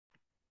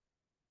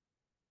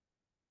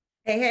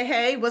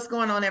Hey, what's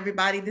going on,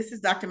 everybody? This is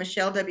Dr.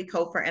 Michelle W.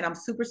 Kofer, and I'm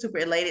super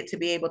elated to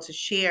be able to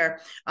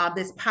share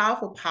this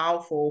powerful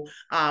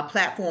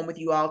platform with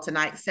you all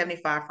tonight,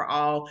 75 for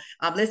All.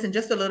 Listen,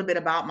 just a little bit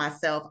about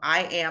myself.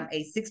 I am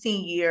a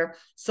 16-year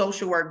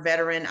social work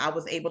veteran. I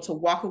was able to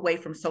walk away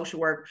from social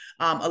work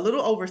a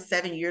little over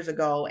 7 years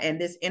ago,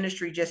 and this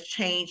industry just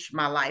changed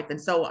my life.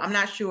 And so I'm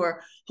not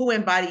sure who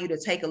invited you to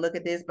take a look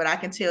at this, but I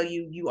can tell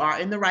you, you are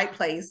in the right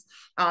place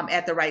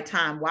at the right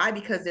time. Why?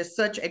 Because there's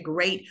such a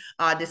great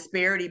disparity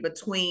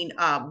between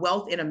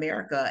wealth in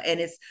America, and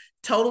it's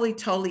totally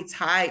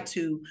tied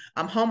to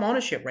home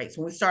ownership rates.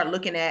 When we start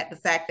looking at the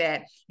fact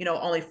that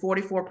only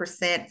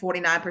 44%,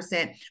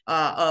 49%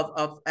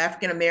 of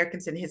African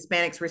Americans and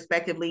Hispanics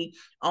respectively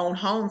own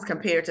homes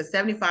compared to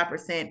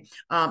 75%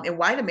 in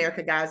white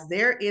America, guys,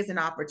 there is an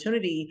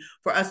opportunity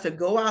for us to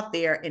go out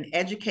there and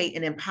educate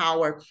and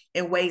empower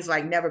in ways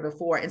like never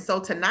before. And so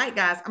tonight,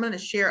 guys, I'm going to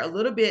share a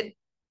little bit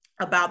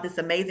about this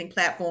amazing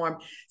platform,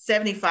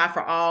 75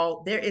 for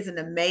All. There is an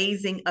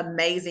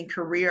amazing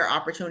career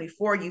opportunity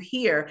for you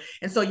here.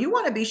 And so you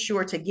want to be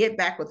sure to get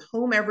back with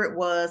whomever it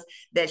was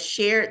that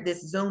shared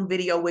this Zoom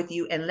video with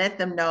you and let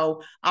them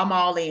know I'm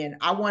all in.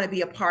 I want to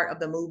be a part of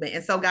the movement.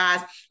 And so,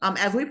 guys,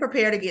 as we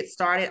prepare to get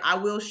started, I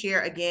will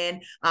share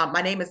again.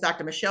 My name is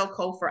Dr. Michelle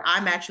Kofer.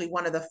 I'm actually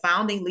one of the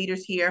founding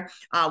leaders here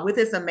with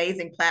this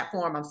amazing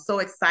platform. I'm so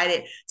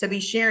excited to be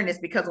sharing this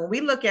because when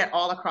we look at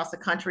all across the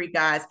country,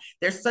 guys,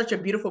 there's such a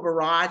beautiful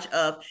barrage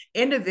of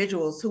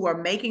individuals who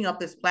are making up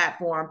this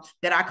platform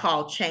that I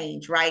call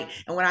change, right?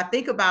 And when I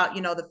think about,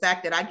 the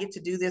fact that I get to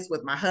do this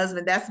with my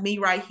husband, that's me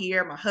right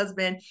here, my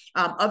husband,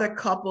 other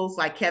couples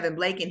like Kevin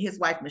Blake and his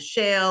wife,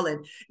 Michelle,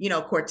 and,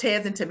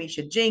 Cortez and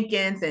Tamisha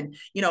Jenkins, and,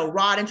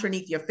 Rod and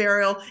Trinithia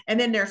Farrell. And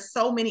then there's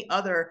so many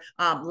other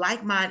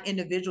like-minded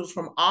individuals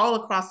from all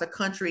across the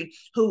country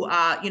who,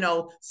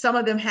 some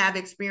of them have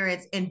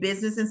experience in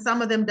business and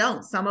some of them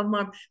don't. Some of them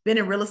have been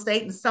in real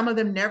estate and some of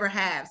them never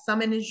have.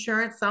 Some in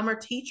insurance, some are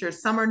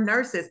teachers, some are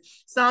nurses,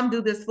 some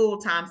do this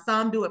full-time,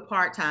 some do it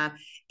part-time.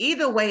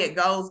 Either way it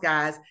goes,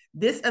 guys,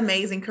 this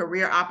amazing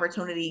career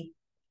opportunity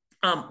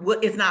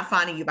is not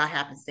finding you by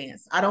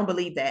happenstance. I don't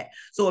believe that.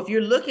 So if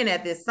you're looking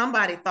at this,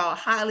 somebody thought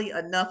highly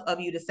enough of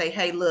you to say,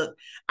 hey, look,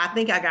 I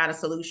think I got a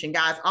solution.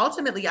 Guys,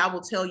 ultimately, I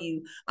will tell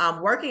you,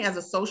 working as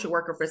a social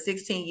worker for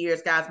 16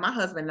 years, guys, my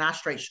husband and I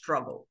straight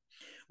struggled.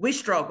 We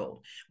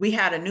struggled. We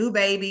had a new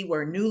baby.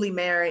 We're newly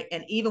married.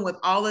 And even with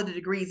all of the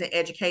degrees in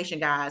education,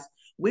 guys,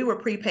 we were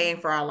prepaying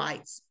for our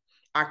lights.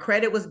 Our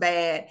credit was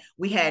bad.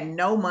 We had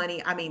no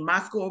money. I mean, my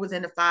score was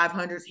in the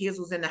 500s. His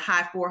was in the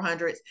high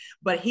 400s,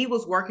 but he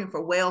was working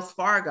for Wells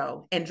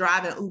Fargo and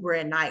driving Uber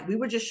at night. We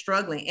were just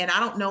struggling. And I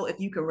don't know if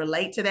you can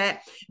relate to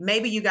that.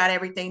 Maybe you got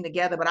everything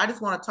together, but I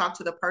just want to talk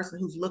to the person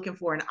who's looking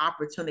for an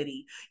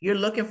opportunity. You're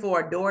looking for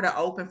a door to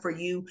open for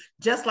you,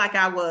 just like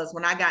I was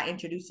when I got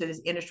introduced to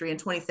this industry in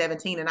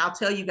 2017. And I'll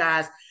tell you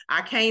guys,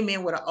 I came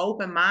in with an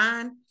open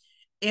mind,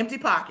 empty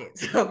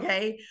pockets,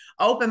 okay?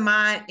 Open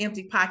mind,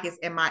 empty pockets,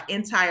 and my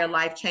entire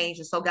life changed.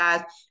 And so,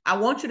 guys, I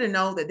want you to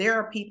know that there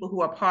are people who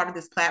are part of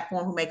this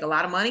platform who make a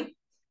lot of money.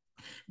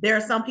 There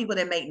are some people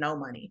that make no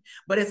money,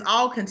 but it's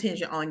all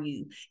contingent on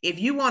you. If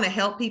you want to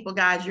help people,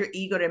 guys, you're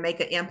eager to make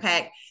an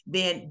impact,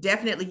 then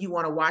definitely you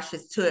want to watch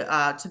this to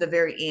the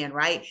very end,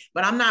 right?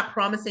 But I'm not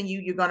promising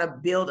you're going to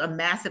build a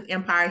massive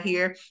empire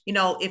here.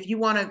 If you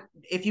want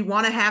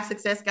to have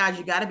success, guys,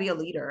 you got to be a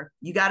leader.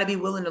 You got to be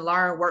willing to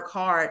learn, work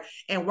hard,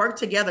 and work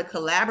together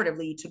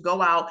collaboratively to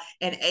go out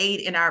and aid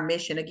in our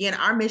mission. Again,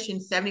 our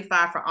mission,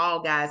 75 for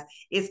All, guys,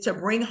 is to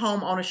bring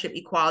home ownership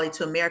equality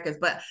to Americans.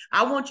 But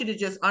I want you to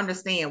just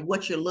understand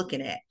what you're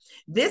looking at.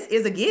 This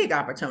is a gig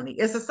opportunity.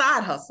 It's a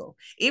side hustle.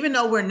 Even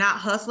though we're not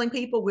hustling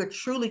people, we're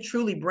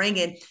truly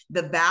bringing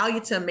the value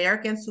to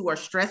Americans who are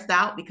stressed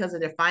out because of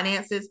their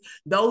finances,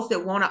 those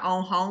that want to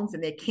own homes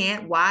and they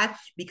can't. Why?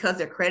 Because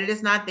their credit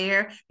is not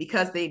there,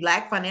 because they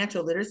lack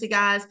financial literacy,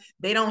 guys.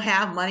 They don't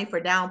have money for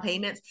down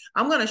payments.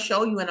 I'm going to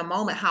show you in a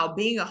moment how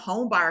being a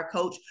home buyer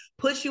coach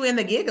puts you in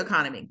the gig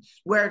economy,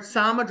 where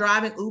some are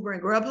driving Uber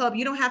and Grubhub.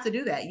 You don't have to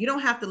do that. You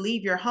don't have to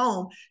leave your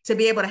home to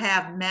be able to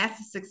have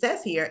massive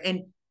success here.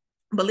 And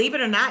believe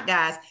it or not,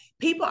 guys,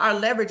 people are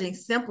leveraging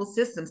simple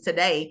systems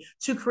today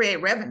to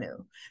create revenue.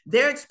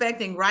 They're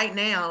expecting right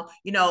now,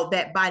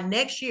 that by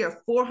next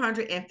year,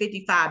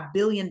 $455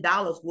 billion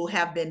will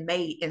have been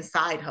made in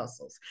side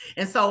hustles.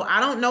 And so I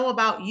don't know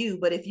about you,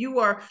 but if you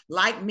were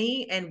like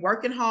me and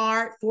working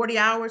hard, 40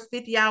 hours,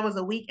 50 hours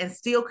a week, and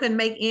still couldn't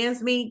make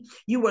ends meet,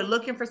 you were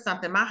looking for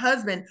something. My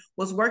husband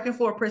was working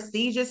for a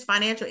prestigious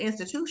financial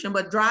institution,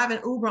 but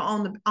driving Uber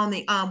on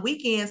the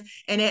weekends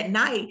and at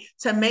night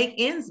to make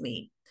ends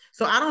meet.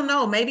 So I don't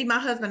know, maybe my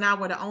husband and I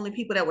were the only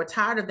people that were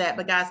tired of that.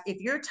 But guys, if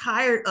you're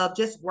tired of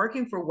just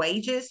working for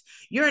wages,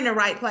 you're in the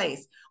right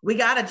place. We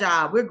got a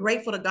job. We're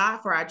grateful to God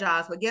for our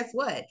jobs. But guess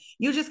what?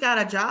 You just got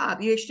a job.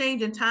 You're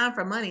exchanging time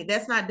for money.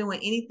 That's not doing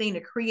anything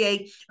to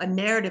create a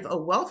narrative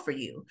of wealth for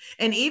you.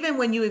 And even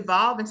when you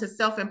evolve into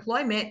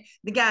self-employment,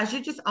 the guys, you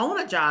just own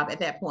a job at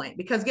that point.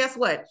 Because guess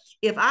what?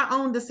 If I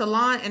owned the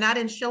salon and I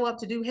didn't show up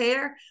to do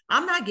hair,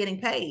 I'm not getting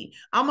paid.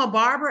 I'm a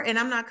barber and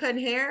I'm not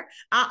cutting hair.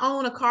 I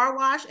own a car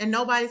wash and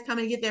nobody's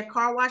coming to get their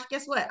car wash.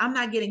 Guess what? I'm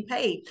not getting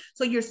paid.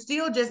 So you're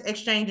still just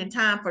exchanging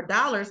time for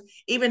dollars,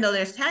 even though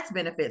there's tax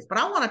benefits. But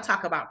I want to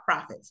talk about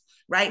profits,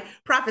 right?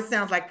 Profit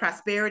sounds like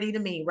prosperity to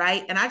me,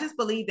 right? And I just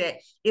believe that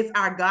it's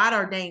our God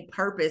ordained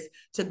purpose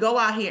to go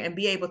out here and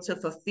be able to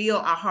fulfill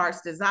our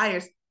heart's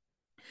desires,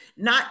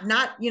 not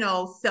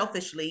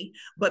selfishly,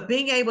 but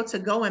being able to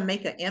go and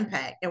make an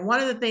impact. And one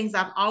of the things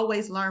I've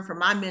always learned from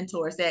my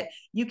mentors that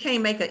you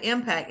can't make an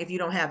impact if you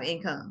don't have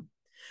income.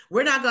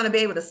 We're not going to be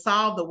able to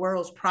solve the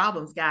world's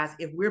problems, guys,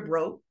 if we're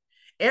broke.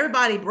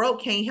 Everybody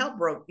broke can't help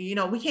broke.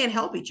 We can't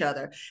help each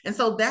other. And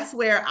so that's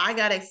where I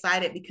got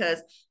excited,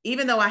 because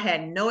even though I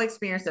had no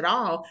experience at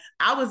all,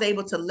 I was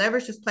able to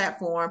leverage this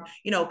platform,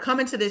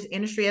 come into this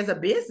industry as a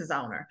business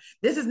owner.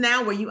 This is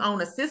now where you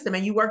own a system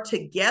and you work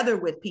together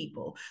with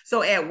people.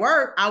 So at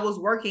work, I was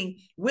working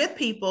with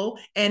people.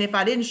 And if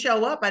I didn't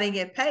show up, I didn't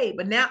get paid.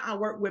 But now I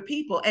work with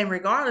people. And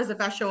regardless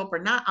if I show up or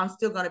not, I'm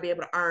still going to be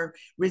able to earn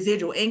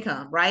residual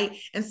income, right?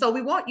 And so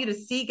we want you to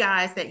see,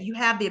 guys, that you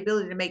have the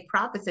ability to make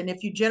profits. And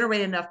if you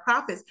generate enough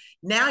profits,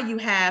 now you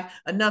have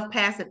enough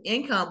passive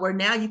income where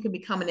now you can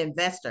become an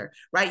investor,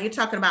 right? You're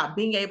talking about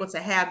being able to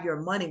have your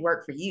money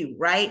work for you,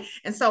 right?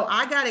 And so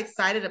I got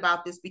excited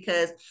about this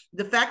because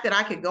the fact that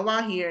I could go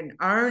out here and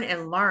earn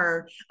and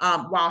learn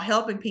while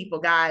helping people,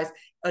 guys,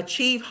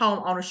 achieve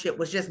home ownership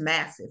was just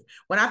massive.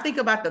 When I think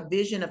about the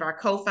vision of our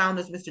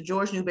co-founders, Mr.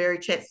 George Newberry,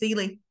 Chet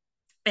Seeley,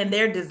 and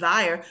their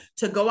desire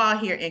to go out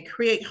here and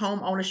create home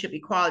ownership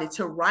equality,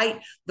 to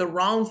right the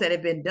wrongs that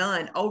have been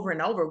done over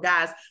and over.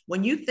 Guys,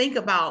 when you think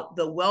about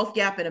the wealth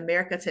gap in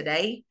America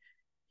today,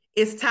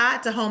 it's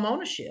tied to home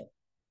ownership.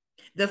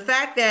 The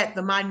fact that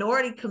the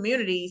minority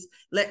communities,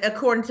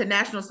 according to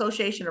National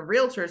Association of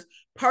Realtors,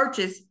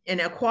 purchased and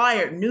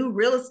acquired new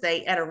real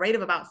estate at a rate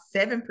of about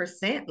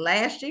 7%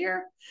 last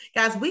year.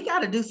 Guys, we got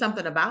to do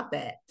something about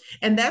that.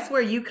 And that's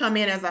where you come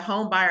in as a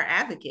home buyer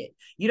advocate.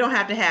 You don't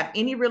have to have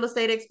any real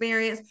estate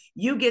experience.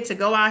 You get to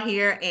go out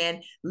here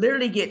and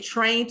literally get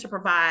trained to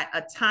provide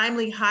a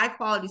timely, high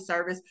quality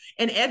service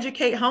and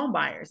educate home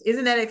buyers.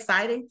 Isn't that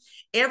exciting?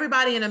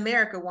 Everybody in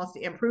America wants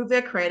to improve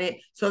their credit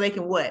so they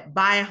can what?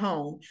 Buy a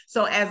home.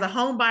 So as a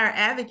home buyer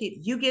advocate,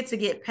 you get to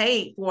get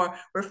paid for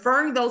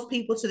referring those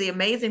people to the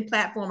amazing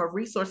platform of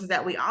resources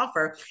that we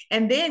offer.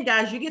 And then,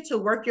 guys, you get to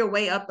work your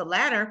way up the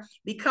ladder,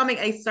 becoming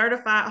a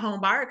certified home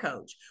buyer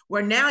coach,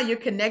 where now you're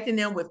connecting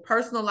them with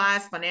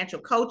personalized financial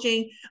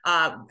coaching,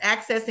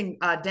 accessing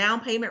down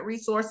payment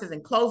resources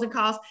and closing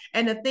costs,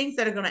 and the things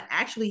that are going to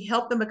actually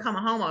help them become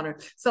a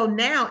homeowner. So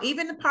now,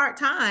 even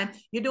part-time,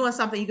 you're doing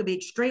something you can be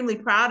extremely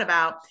proud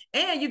about,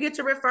 and you get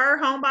to refer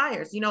home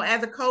buyers.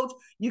 As a coach,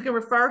 you can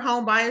refer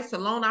home buyers to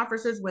loan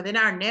officers within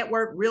our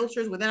network,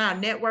 realtors within our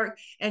network,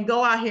 and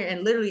go out here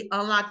and literally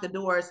unlock the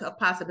doors of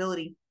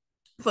possibility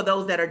for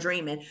those that are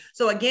dreaming.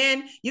 So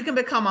again, you can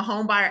become a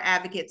home buyer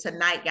advocate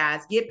tonight,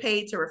 guys. Get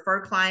paid to refer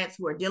clients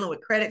who are dealing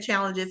with credit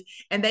challenges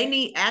and they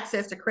need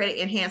access to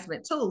credit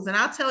enhancement tools. And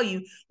I'll tell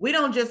you, we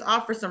don't just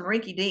offer some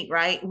rinky dink,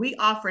 right? We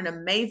offer an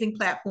amazing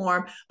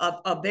platform of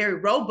a very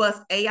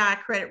robust AI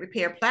credit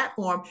repair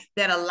platform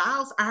that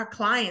allows our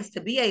clients to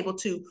be able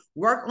to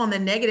work on the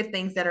negative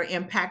things that are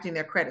impacting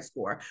their credit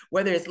score,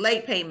 whether it's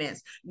late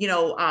payments,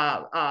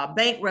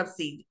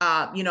 bankruptcy,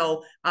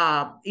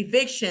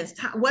 evictions,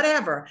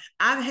 whatever.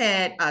 I've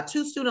had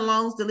 2 student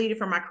loans deleted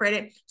from my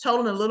credit,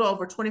 totaling a little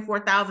over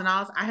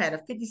 $24,000. I had a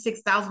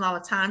 $56,000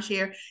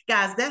 timeshare.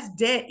 Guys, that's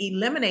debt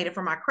eliminated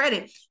from my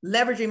credit,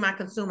 leveraging my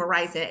consumer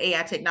rights and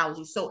AI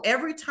technology. So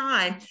every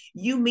time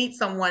you meet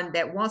someone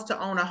that wants to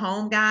own a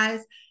home,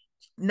 guys,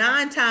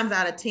 9 times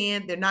out of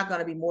 10, they're not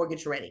going to be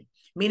mortgage ready,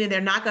 meaning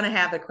they're not going to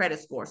have the credit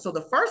score. So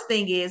the first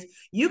thing is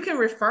you can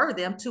refer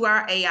them to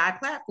our AI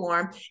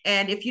platform.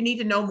 And if you need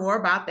to know more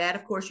about that,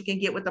 of course, you can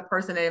get with the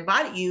person that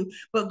invited you.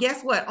 But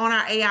guess what? On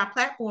our AI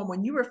platform,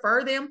 when you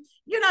refer them,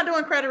 you're not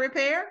doing credit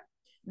repair.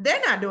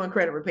 They're not doing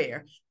credit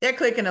repair. They're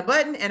clicking a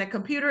button and a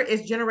computer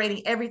is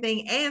generating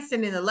everything and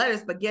sending the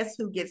letters. But guess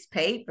who gets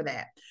paid for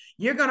that?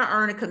 You're going to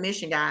earn a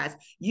commission, guys.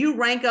 You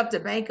rank up to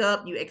bank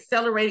up. You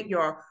accelerate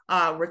your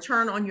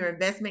return on your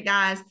investment,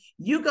 guys.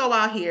 You go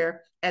out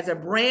here as a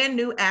brand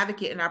new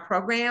advocate in our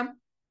program.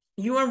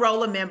 You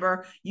enroll a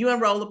member, you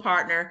enroll a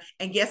partner,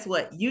 and guess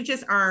what? You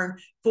just earn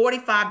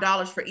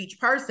 $45 for each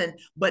person,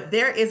 but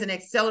there is an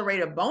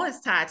accelerator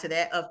bonus tied to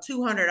that of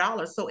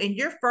 $200. So in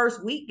your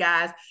first week,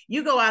 guys,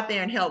 you go out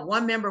there and help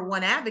one member,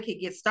 one advocate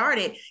get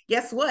started.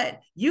 Guess what?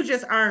 You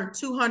just earned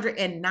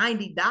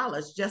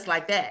 $290 just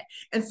like that.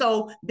 And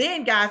so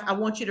then, guys, I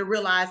want you to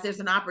realize there's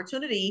an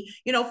opportunity,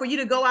 for you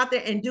to go out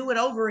there and do it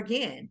over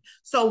again.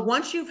 So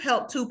once you've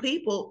helped two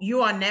people,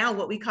 you are now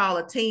what we call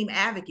a team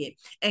advocate.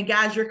 And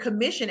guys, your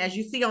commission, as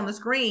you see on the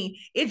screen,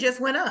 it just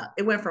went up.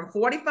 It went from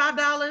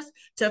 $45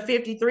 to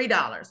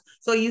 $53.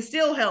 So you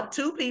still help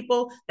two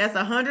people. That's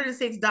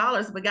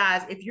 $106. But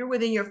guys, if you're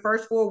within your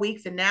first 4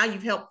 weeks and now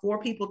you've helped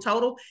 4 people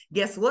total,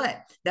 guess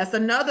what? That's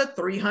another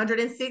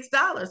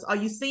 $306. Are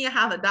you seeing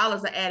how the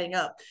dollars are adding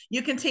up?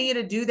 You continue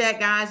to do that,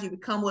 guys. You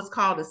become what's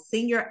called a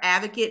senior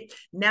advocate.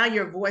 Now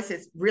your voice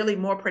is really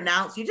more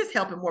pronounced. You're just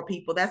helping more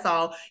people. That's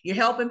all. You're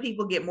helping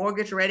people get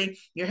mortgage ready.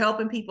 You're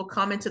helping people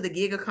come into the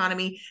gig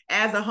economy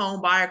as a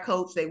home buyer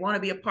coach. They want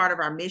to be a part of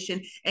our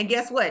mission. And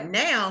guess what?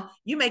 Now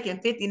you're making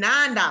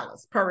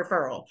 $59 per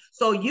referral.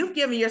 So you've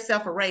given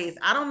yourself a raise.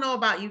 I don't know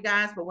about you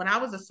guys, but when I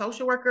was a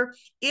social worker,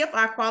 if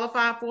I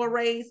qualified for a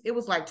raise, it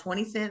was like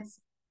 20 cents.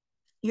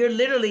 You're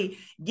literally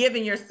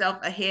giving yourself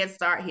a head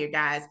start here,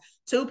 guys.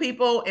 2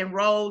 people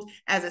enrolled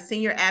as a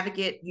senior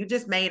advocate, you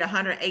just made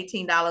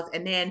 $118.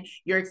 And then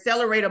your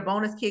accelerator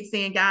bonus kicks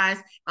in, guys.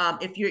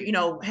 If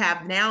you're,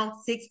 have now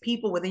 6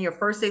 people within your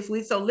first 6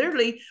 weeks. So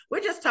literally,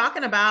 we're just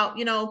talking about,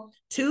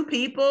 2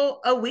 people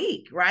a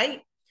week,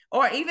 right?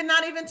 Or even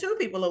not even 2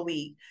 people a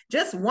week,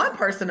 just 1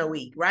 person a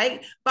week,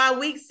 right? By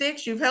week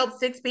 6, you've helped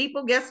 6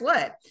 people. Guess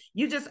what?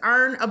 You just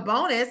earn a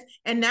bonus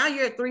and now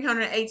you're at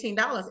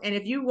 $318. And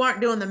if you weren't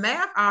doing the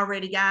math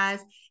already, guys,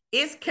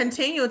 it's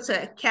continuing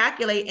to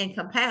calculate and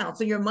compound.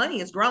 So your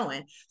money is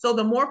growing. So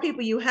the more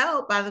people you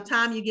help, by the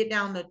time you get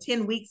down to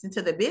 10 weeks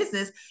into the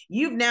business,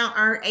 you've now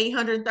earned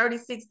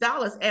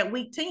 $836 at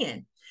week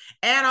 10.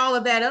 Add all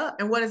of that up,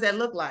 and what does that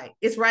look like?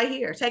 It's right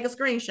here. Take a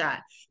screenshot.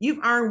 You've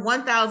earned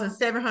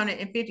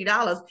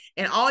 $1,750,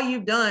 and all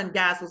you've done,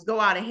 guys, was go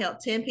out and help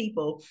 10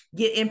 people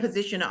get in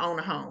position to own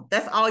a home.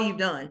 That's all you've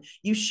done.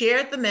 You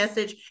shared the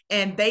message,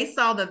 and they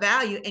saw the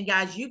value, and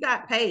guys, you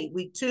got paid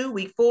week 2,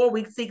 week 4,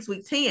 week 6,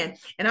 week 10,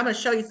 and I'm going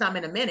to show you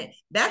something in a minute.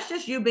 That's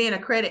just you being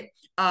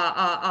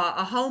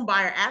a home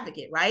buyer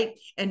advocate, right?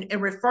 And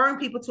referring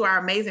people to our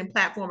amazing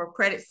platform of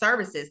credit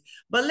services.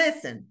 But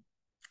listen,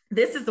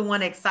 this is the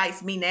one that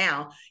excites me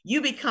now.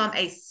 You become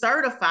a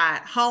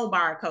certified home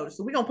buyer coach.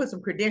 So we're going to put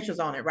some credentials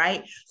on it,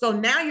 right? So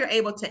now you're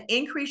able to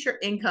increase your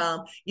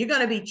income. You're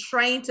going to be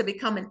trained to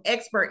become an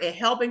expert at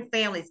helping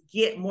families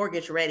get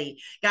mortgage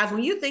ready. Guys,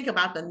 when you think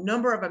about the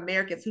number of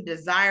Americans who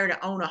desire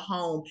to own a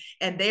home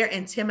and they're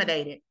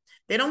intimidated,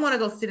 they don't want to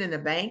go sit in the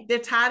bank. They're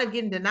tired of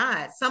getting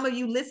denied. Some of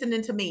you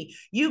listening to me,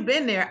 you've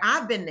been there.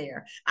 I've been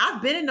there.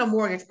 I've been in the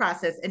mortgage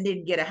process and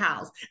didn't get a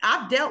house.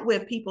 I've dealt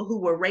with people who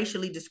were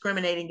racially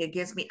discriminating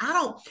against me. I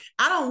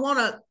don't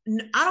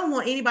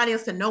want anybody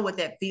else to know what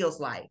that feels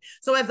like.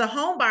 So as a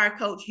home buyer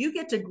coach, you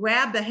get to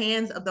grab the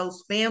hands of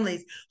those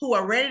families who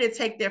are ready to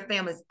take their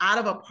families out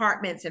of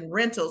apartments and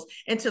rentals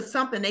into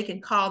something they can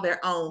call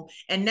their own.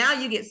 And now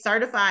you get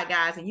certified,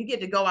 guys, and you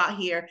get to go out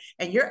here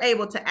and you're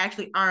able to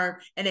actually earn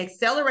an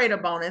accelerator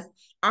bonus,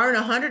 earn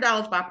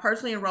 $100 by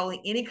personally enrolling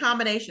any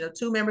combination of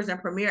 2 members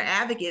and premier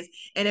advocates.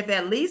 And if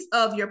at least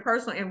of your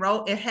personal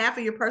if half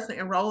of your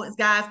personal enrollments,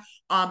 guys,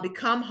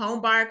 become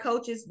home buyer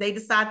coaches, they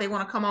decide they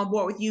want to come on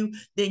board with you,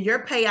 then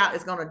your payout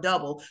is going to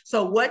double.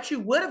 So what you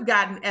would have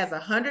gotten as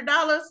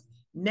 $100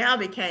 now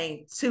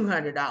became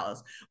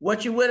 $200.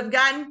 What you would have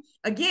gotten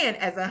again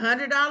as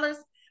 $100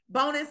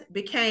 bonus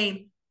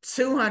became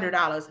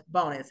 $200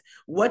 bonus.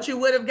 What you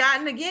would have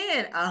gotten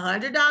again,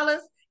 $100.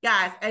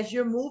 Guys, as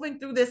you're moving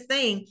through this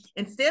thing,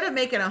 instead of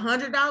making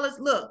 $100,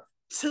 look,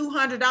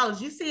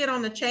 $200. You see it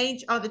on the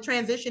change or the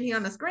transition here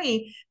on the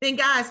screen. Then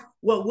guys,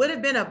 what would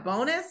have been a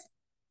bonus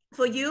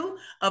for you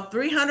of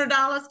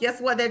 $300,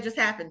 guess what that just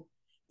happened?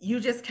 You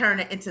just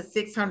turn it into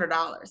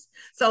 $600.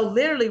 So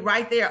literally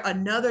right there,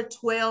 another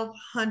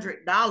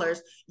 $1,200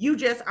 you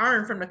just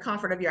earned from the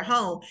comfort of your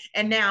home.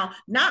 And now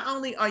not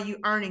only are you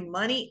earning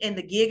money in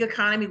the gig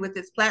economy with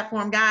this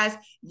platform, guys,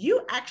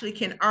 you actually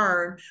can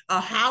earn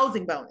a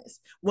housing bonus.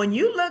 When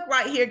you look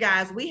right here,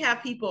 guys, we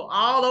have people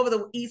all over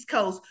the East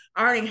Coast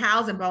earning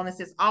housing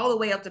bonuses all the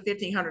way up to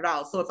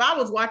 $1,500. So if I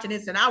was watching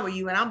this and I were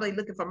you and I'm really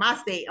looking for my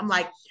state, I'm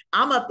like,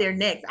 I'm up there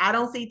next. I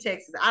don't see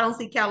Texas. I don't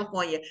see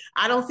California.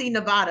 I don't see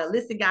Nevada.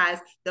 Listen, guys,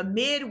 the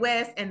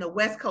Midwest and the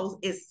West Coast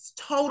is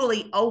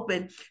totally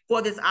open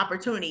for this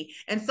opportunity.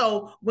 And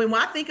so when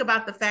I think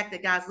about the fact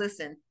that, guys,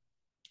 listen,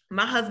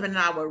 my husband and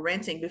I were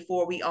renting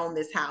before we owned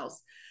this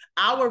house.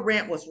 Our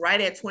rent was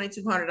right at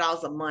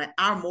 $2,200 a month.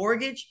 Our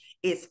mortgage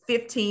is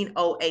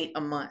 $1,508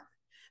 a month.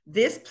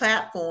 This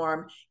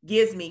platform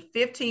gives me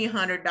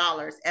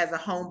 $1,500 as a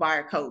home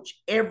buyer coach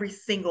every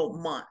single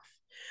month.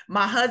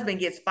 My husband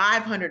gets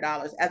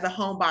 $500 as a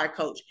home buyer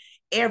coach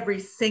every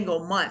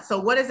single month. So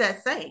what does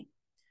that say?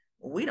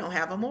 We don't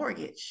have a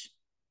mortgage.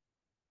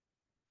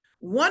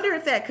 Wonder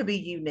if that could be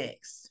you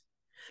next.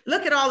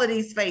 Look at all of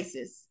these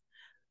faces.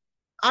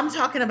 I'm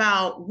talking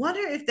about,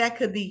 wonder if that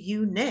could be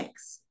you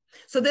next.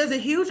 So there's a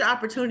huge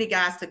opportunity,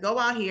 guys, to go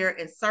out here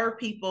and serve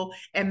people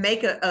and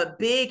make a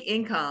big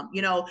income,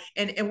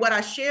 and what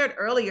I shared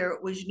earlier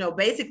was,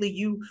 basically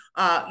you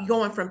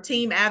going from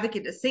team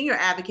advocate to senior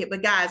advocate.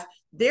 But guys,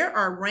 there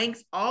are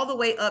ranks all the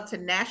way up to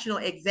national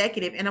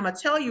executive. And I'm going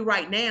to tell you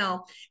right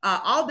now,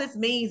 all this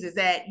means is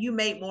that you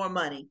make more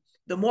money.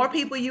 The more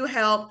people you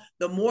help,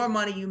 the more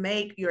money you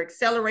make. Your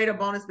accelerator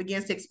bonus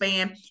begins to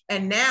expand.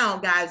 And now,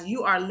 guys,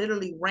 you are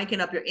literally ranking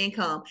up your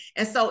income.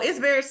 And so it's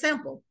very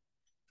simple.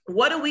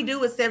 What do we do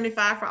with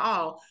 75 for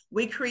all?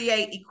 We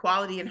create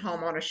equality in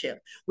home ownership.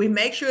 We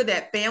make sure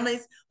that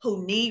families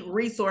who need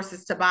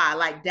resources to buy,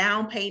 like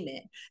down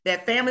payment,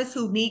 that families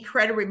who need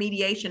credit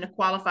remediation to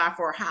qualify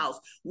for a house,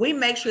 we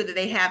make sure that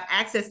they have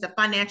access to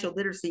financial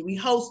literacy. We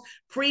host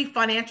free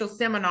financial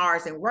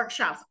seminars and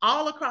workshops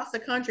all across the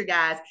country,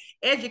 guys,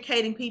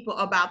 educating people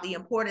about the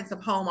importance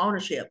of home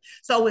ownership.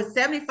 So with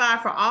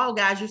 75 for all,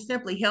 guys, you're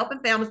simply helping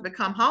families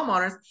become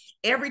homeowners.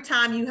 Every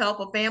time you help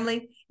a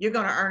family, you're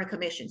going to earn a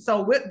commission.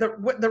 So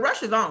the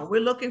rush is on.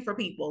 We're looking for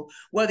people,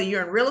 whether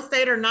you're in real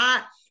estate or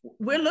not.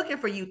 We're looking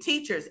for you,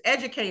 teachers,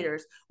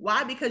 educators.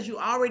 Why? Because you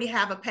already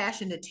have a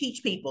passion to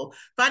teach people.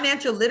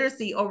 Financial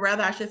literacy, or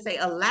rather, I should say,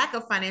 a lack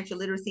of financial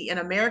literacy in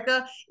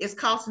America is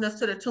costing us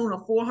to the tune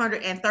of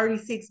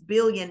 $436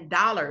 billion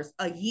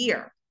a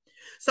year.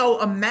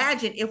 So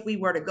imagine if we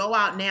were to go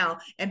out now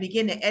and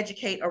begin to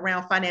educate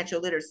around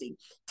financial literacy.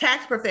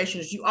 Tax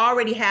professionals, you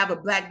already have a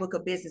black book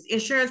of business.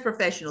 Insurance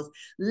professionals,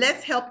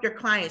 let's help your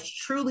clients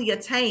truly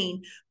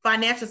attain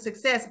financial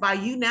success by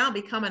you now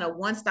becoming a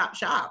one-stop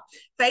shop.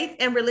 Faith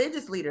and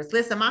religious leaders,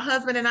 listen, my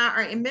husband and I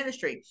are in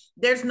ministry.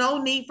 There's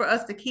no need for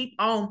us to keep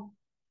on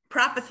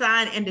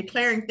prophesying and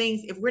declaring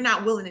things if we're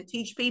not willing to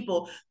teach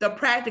people the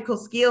practical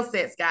skill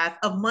sets, guys,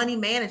 of money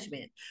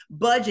management,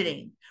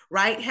 budgeting,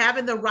 right?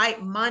 Having the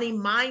right money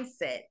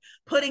mindset,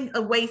 putting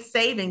away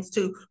savings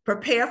to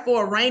prepare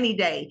for a rainy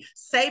day,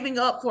 saving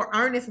up for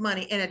earnest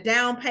money and a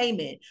down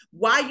payment,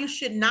 why you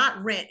should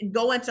not rent and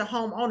go into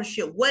home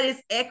ownership. What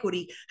is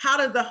equity? How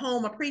does the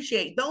home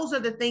appreciate? Those are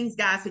the things,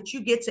 guys, that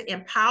you get to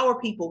empower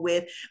people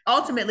with,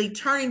 ultimately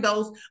turning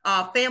those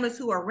families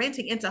who are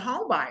renting into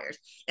home buyers.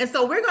 And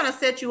so we're going to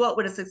set you up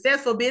with a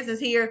successful business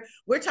here.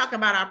 We're talking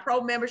about our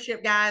pro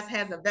membership, guys,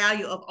 has a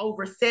value of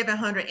over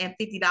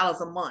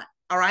 $750 a month.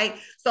 All right.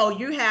 So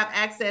you have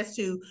access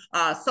to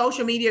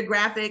social media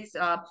graphics.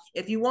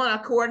 If you want a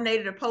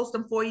coordinator to post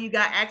them for you, you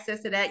got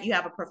access to that. You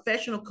have a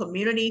professional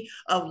community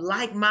of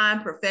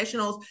like-minded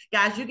professionals.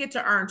 Guys, you get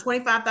to earn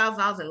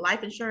 $25,000 in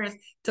life insurance.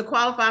 To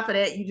qualify for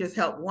that, you just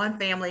help one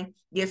family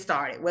get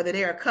started. Whether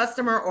they're a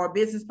customer or a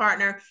business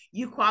partner,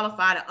 you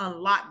qualify to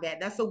unlock that.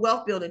 That's a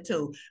wealth building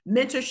tool.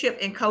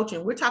 Mentorship and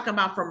coaching. We're talking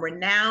about from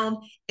renowned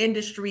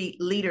industry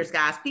leaders,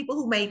 guys, people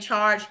who may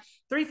charge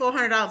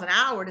 $300-400 an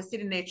hour to sit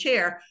in their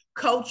chair,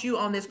 coach you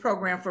on this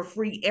program for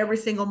free every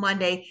single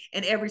Monday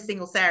and every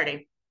single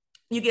Saturday.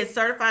 You get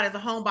certified as a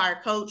home buyer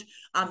coach.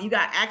 You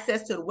got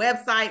access to the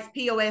websites,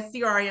 POS,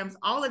 CRMs,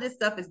 all of this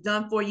stuff is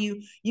done for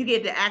you. You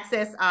get to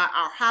access our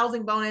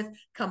housing bonus,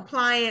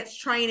 compliance,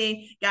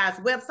 training, guys,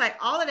 website,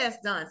 all of that's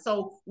done.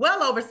 So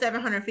well over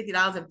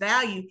 $750 in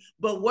value,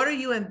 but what are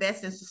you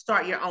investing to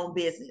start your own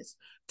business?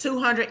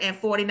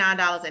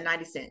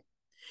 $249.90.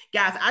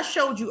 Guys, I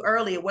showed you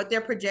earlier what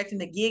they're projecting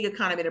the gig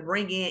economy to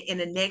bring in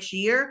the next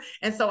year.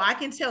 And so I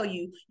can tell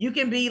you, you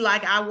can be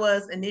like I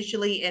was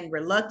initially and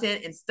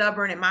reluctant and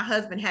stubborn, and my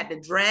husband had to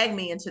drag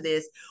me into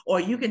this. Or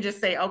you can just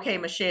say, okay,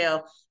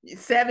 Michelle,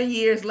 7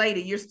 years later,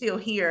 you're still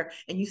here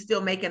and you're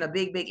still making a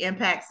big, big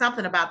impact.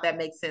 Something about that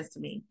makes sense to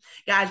me.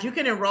 Guys, you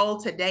can enroll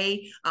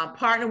today,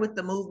 partner with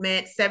the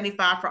movement,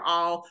 75 for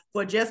all,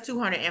 for just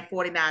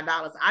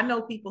 $249. I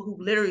know people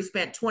who literally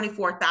spent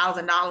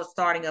 $24,000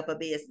 starting up a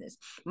business.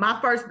 My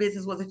first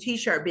business was a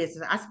t-shirt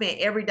business. I spent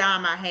every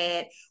dime I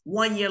had.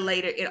 1 year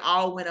later, it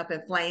all went up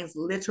in flames,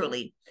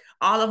 literally.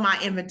 All of my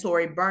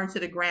inventory burned to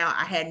the ground.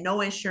 I had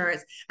no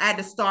insurance. I had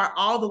to start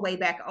all the way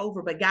back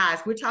over. But guys,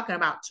 we're talking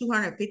about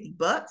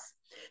 $250.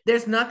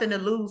 There's nothing to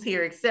lose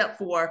here except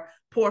for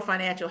poor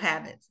financial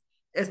habits.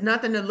 There's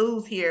nothing to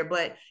lose here,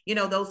 but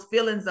those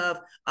feelings of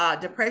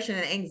depression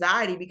and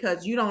anxiety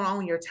because you don't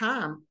own your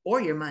time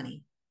or your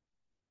money.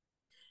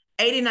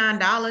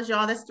 $89,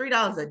 y'all, that's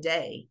 $3 a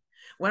day.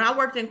 When I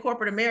worked in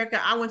corporate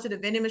America, I went to the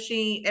vending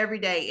machine every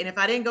day. And if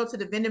I didn't go to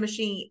the vending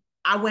machine,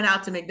 I went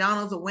out to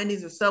McDonald's or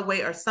Wendy's or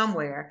Subway or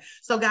somewhere.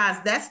 So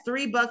guys, that's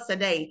 $3 a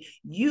day.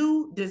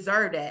 You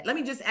deserve that. Let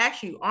me just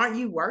ask you, aren't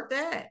you worth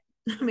that?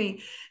 I mean,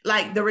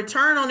 like the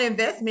return on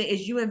investment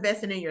is you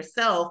investing in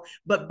yourself,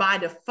 but by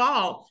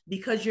default,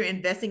 because you're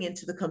investing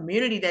into the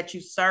community that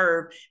you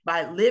serve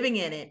by living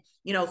in it,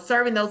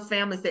 serving those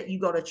families that you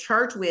go to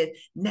church with,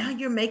 now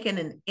you're making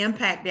an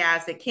impact,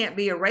 guys, that can't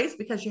be erased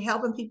because you're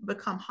helping people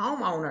become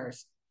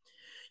homeowners.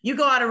 You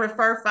go out and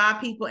refer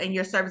 5 people and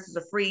your services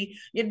are free.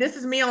 If this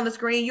is me on the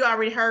screen, you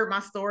already heard my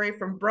story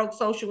from broke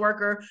social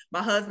worker.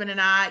 My husband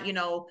and I,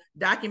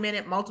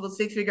 documented multiple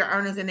 6-figure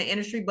earners in the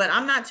industry, but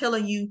I'm not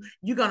telling you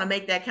you're going to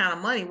make that kind of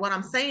money. What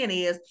I'm saying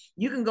is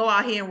you can go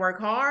out here and work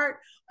hard,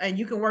 and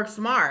you can work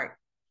smart,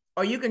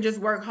 or you can just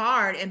work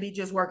hard and be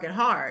just working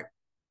hard.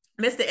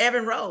 Mr.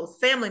 Evan Rose,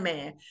 family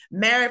man,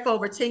 married for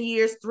over 10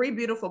 years, 3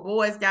 beautiful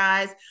boys,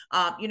 guys.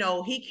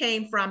 He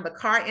came from the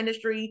car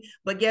industry,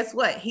 but guess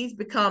what? He's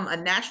become a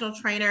national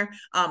trainer,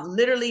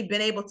 literally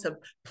been able to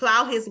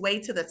plow his way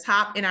to the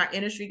top in our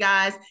industry,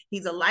 guys.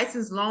 He's a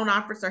licensed loan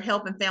officer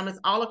helping families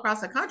all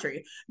across the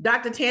country.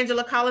 Dr.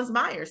 Tangela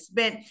Collins-Myers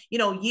spent,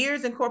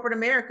 years in corporate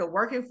America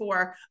working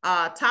for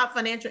top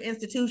financial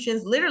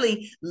institutions,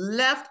 literally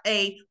left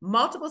a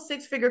multiple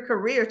 6-figure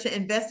career to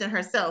invest in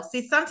herself.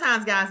 See,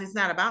 sometimes, guys, it's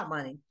not about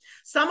money.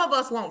 Some of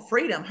us want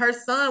freedom. Her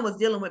son was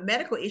dealing with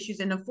medical issues,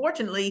 and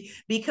unfortunately,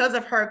 because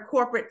of her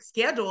corporate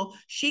schedule,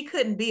 she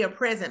couldn't be a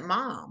present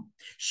mom.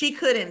 She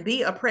couldn't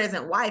be a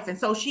present wife. And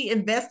so she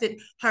invested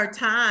her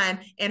time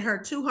and her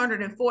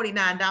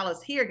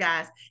 $249 here,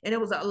 guys, and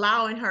it was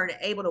allowing her to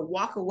able to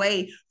walk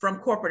away from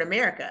corporate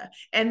America.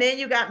 And then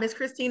you got Miss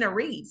Christina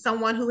Reed,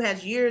 someone who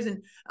has years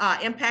in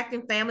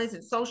impacting families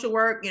and social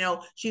work.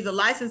 She's a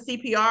licensed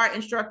CPR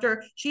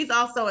instructor. She's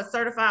also a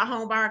certified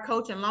home buyer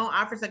coach and loan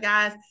officer,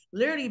 guys,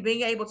 literally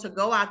being able to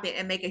go out there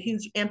and make a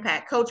huge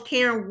impact. Coach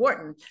Karen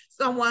Wharton,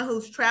 someone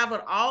who's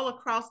traveled all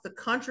across the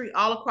country,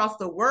 all across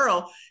the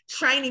world,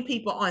 training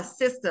people on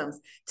systems,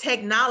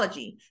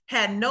 technology,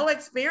 had no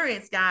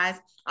experience, guys,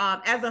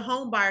 as a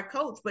home buyer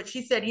coach. But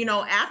she said,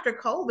 after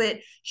COVID,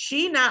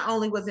 she not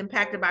only was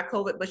impacted by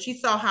COVID, but she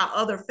saw how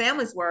other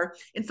families were.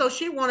 And so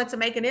she wanted to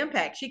make an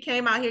impact. She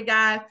came out here,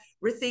 guys,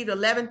 received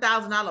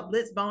 $11,000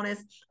 blitz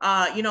bonus,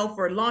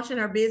 for launching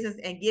her business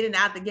and getting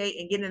out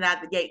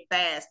the gate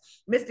fast.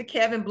 Mr.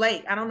 Kevin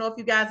Blake, I don't know if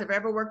you guys have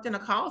ever worked in a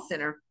call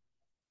center,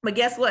 but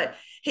guess what?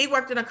 He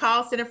worked in a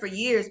call center for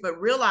years, but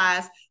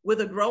realized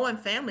with a growing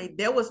family,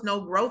 there was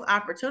no growth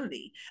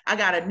opportunity. I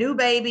got a new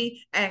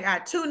baby, and I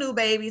got 2 new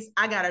babies.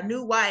 I got a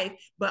new wife,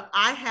 but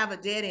I have a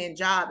dead end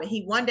job. And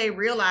he one day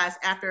realized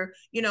after,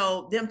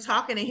 them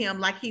talking to him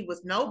like he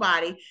was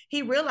nobody,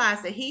 he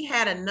realized that he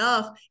had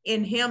enough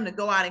in him to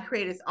go out and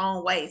create his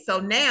own way. So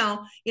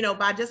now,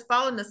 by just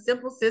following the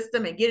simple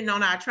system and getting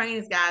on our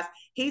trainings, guys,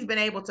 he's been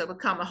able to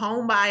become a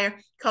home buyer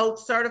coach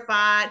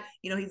certified.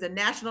 He's a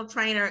national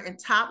trainer and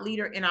top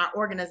leader in our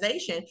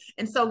organization.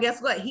 And so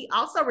guess what? He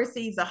also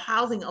receives a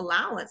housing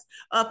allowance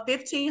of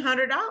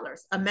 $1,500.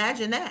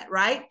 Imagine that,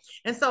 right?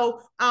 And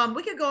so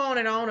we could go on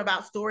and on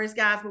about stories,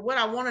 guys, but what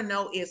I want to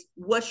know is,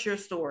 what's your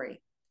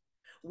story?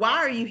 Why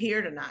are you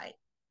here tonight?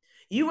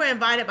 You were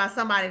invited by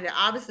somebody that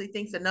obviously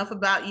thinks enough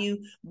about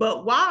you,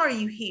 but why are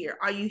you here?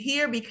 Are you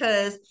here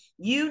because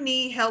you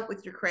need help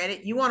with your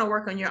credit? You want to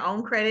work on your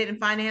own credit and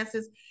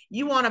finances?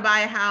 You want to buy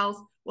a house?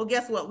 Well,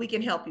 guess what? We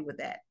can help you with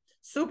that.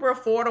 Super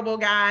affordable,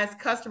 guys.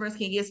 Customers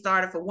can get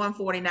started for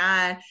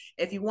 $149.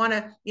 If you want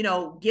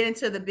to, get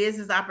into the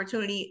business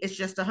opportunity, it's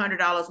just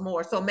 $100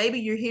 more. So maybe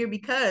you're here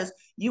because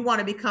you want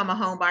to become a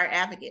home buyer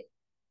advocate,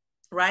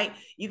 right?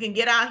 You can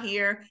get out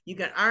here, you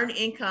can earn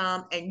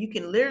income, and you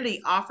can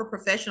literally offer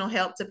professional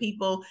help to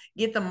people,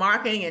 get the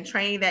marketing and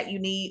training that you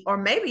need. Or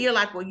maybe you're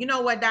like, well, you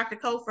know what, Dr.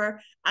 Cofer,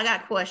 I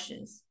got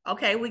questions.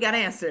 Okay, we got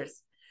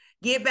answers.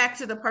 Get back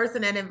to the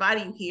person that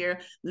invited you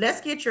here. Let's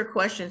get your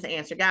questions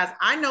answered. Guys,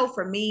 I know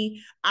for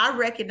me, I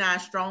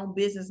recognize strong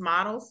business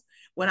models.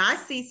 When I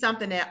see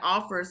something that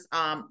offers,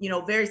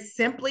 very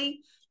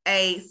simply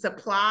a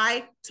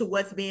supply to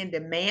what's being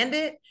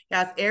demanded,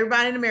 guys,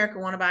 everybody in America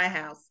want to buy a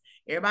house.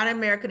 Everybody in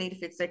America need to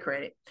fix their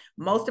credit.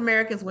 Most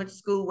Americans went to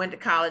school, went to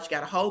college,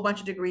 got a whole bunch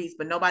of degrees,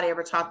 but nobody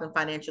ever taught them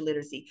financial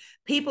literacy.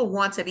 People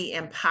want to be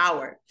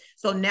empowered.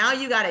 So now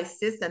you got a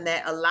system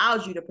that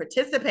allows you to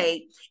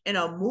participate in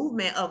a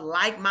movement of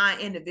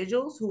like-minded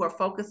individuals who are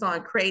focused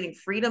on creating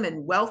freedom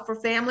and wealth for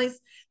families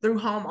through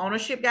home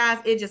ownership, guys.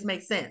 It just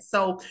makes sense.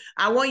 So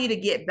I want you to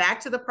get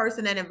back to the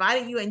person that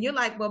invited you, and you're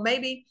like, well,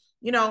 maybe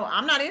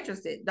I'm not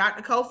interested.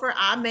 Dr. Cofer,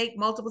 I make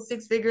multiple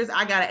 6 figures.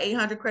 I got an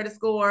 800 credit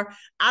score.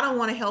 I don't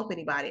want to help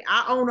anybody.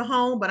 I own a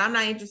home, but I'm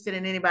not interested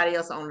in anybody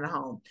else owning a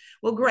home.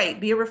 Well,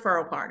 great. Be a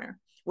referral partner.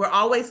 We're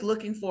always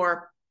looking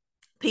for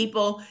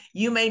people.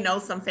 You may know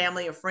some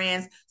family or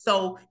friends.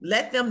 So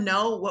let them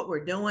know what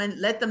we're doing.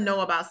 Let them know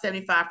about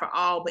 75 for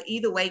all. But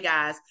either way,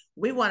 guys,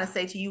 we want to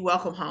say to you,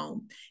 welcome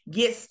home.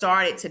 Get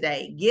started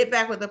today. Get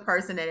back with the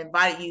person that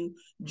invited you.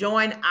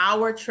 Join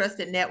our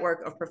trusted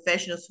network of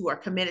professionals who are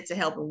committed to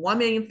helping 1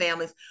 million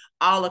families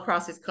all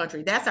across this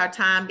country. That's our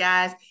time,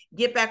 guys.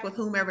 Get back with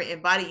whomever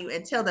invited you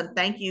and tell them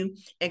thank you.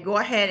 And go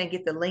ahead and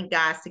get the link,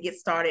 guys, to get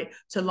started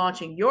to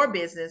launching your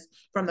business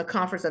from the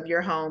comforts of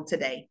your home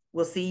today.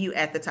 We'll see you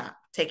at the top.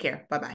 Take care. Bye-bye.